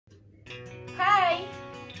Hi,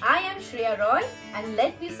 I am Shreya Roy and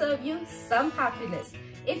let me serve you some happiness.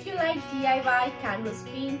 If you like DIY, canvas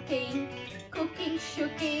painting, cooking,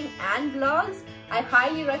 shooting and vlogs, I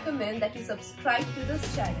highly recommend that you subscribe to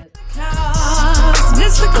this channel.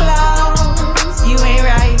 Mr. Claus, you ain't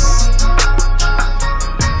right.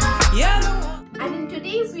 And in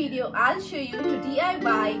today's video, I'll show you to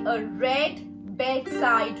DIY a red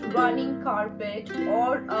bedside running carpet,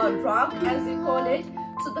 or a rug as you call it.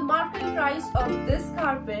 So the market price of this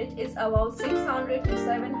carpet is about 600 to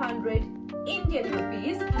 700 Indian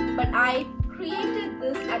rupees, but I created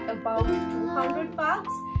this at about 200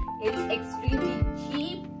 bucks. It's extremely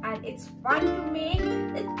cheap and it's fun to make.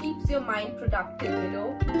 It keeps your mind productive, you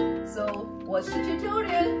know. So watch the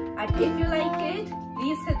tutorial, and if you like it,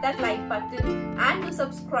 please hit that like button and do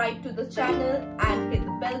subscribe to the channel and hit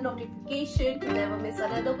the bell notification to never miss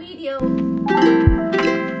another video.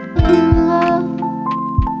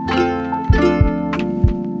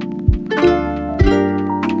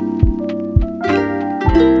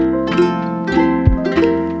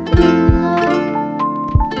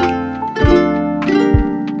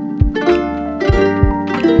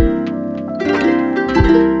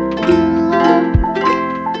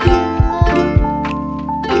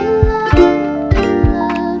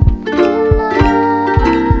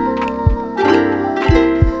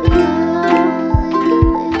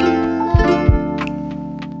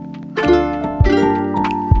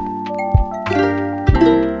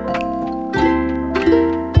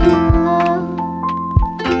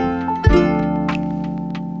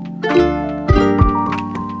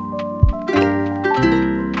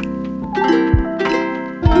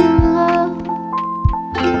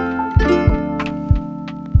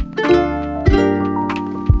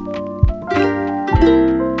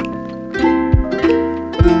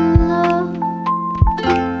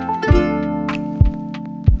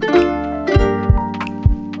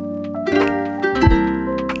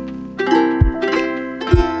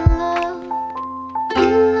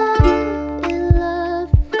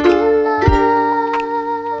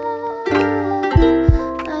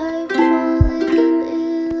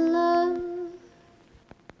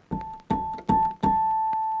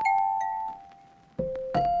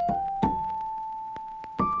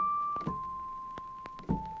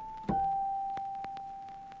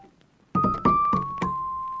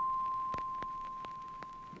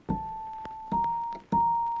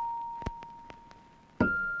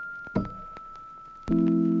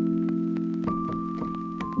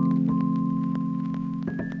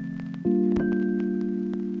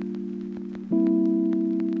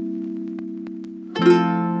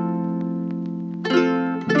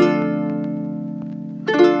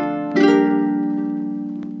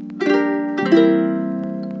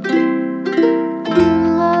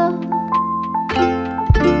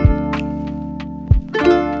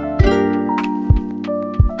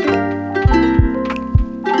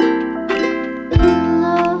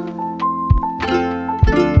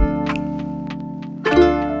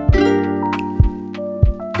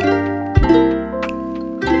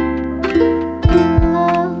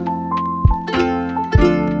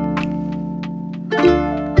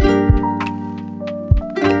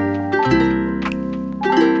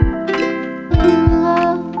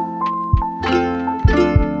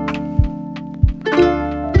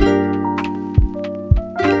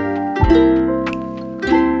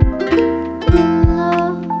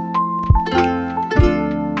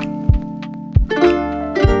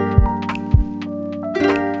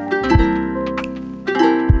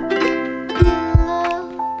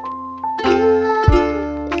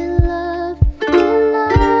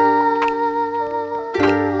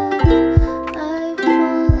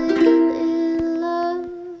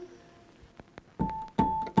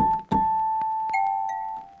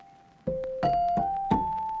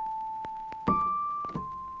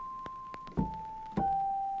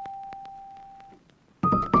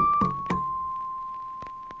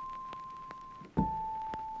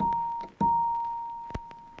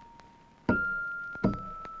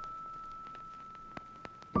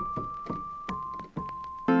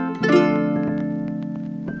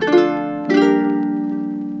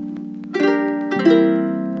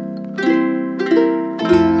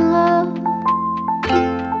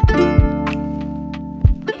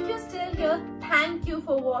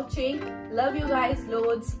 Love you guys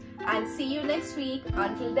loads and see you next week.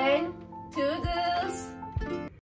 Until then, toodles!